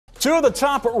Two of the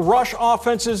top rush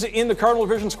offenses in the Cardinal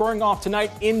division scoring off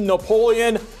tonight in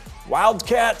Napoleon.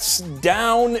 Wildcats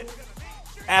down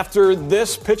after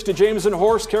this pitch to Jameson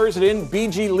Horse carries it in.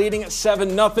 BG leading at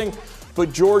 7-0.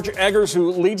 But George Eggers,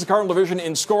 who leads the Cardinal division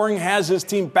in scoring, has his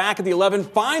team back at the 11,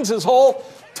 finds his hole.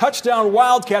 Touchdown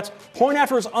Wildcats. Point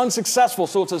after is unsuccessful,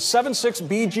 so it's a 7-6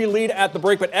 BG lead at the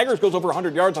break. But Eggers goes over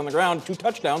 100 yards on the ground, 2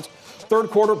 touchdowns.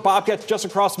 Third quarter, Bobcats just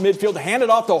across midfield,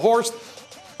 handed off to Horse.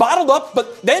 Bottled up,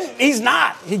 but then he's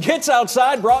not. He gets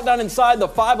outside, brought down inside the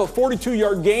 5, a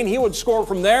 42-yard gain. He would score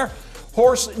from there.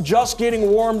 Horse just getting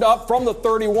warmed up from the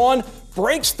 31.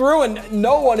 Breaks through, and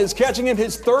no one is catching him.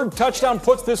 His third touchdown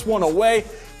puts this one away.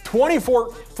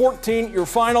 24-14, your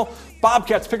final.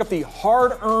 Bobcats pick up the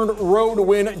hard-earned road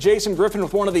win. Jason Griffin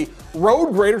with one of the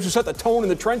road graders who set the tone in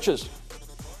the trenches.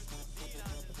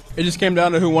 It just came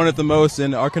down to who won it the most,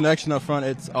 and our connection up front,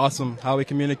 it's awesome how we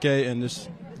communicate and just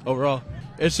overall.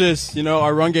 It's just,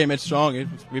 our run game, it's strong.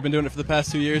 We've been doing it for the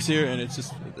past 2 years here, and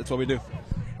it's what we do.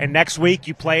 And next week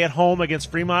you play at home against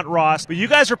Fremont Ross. But you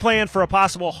guys are playing for a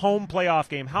possible home playoff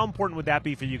game. How important would that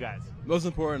be for you guys? Most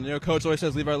important. Coach always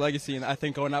says leave our legacy, and I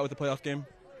think going out with the playoff game,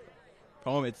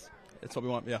 home, it's what we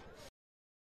want, yeah.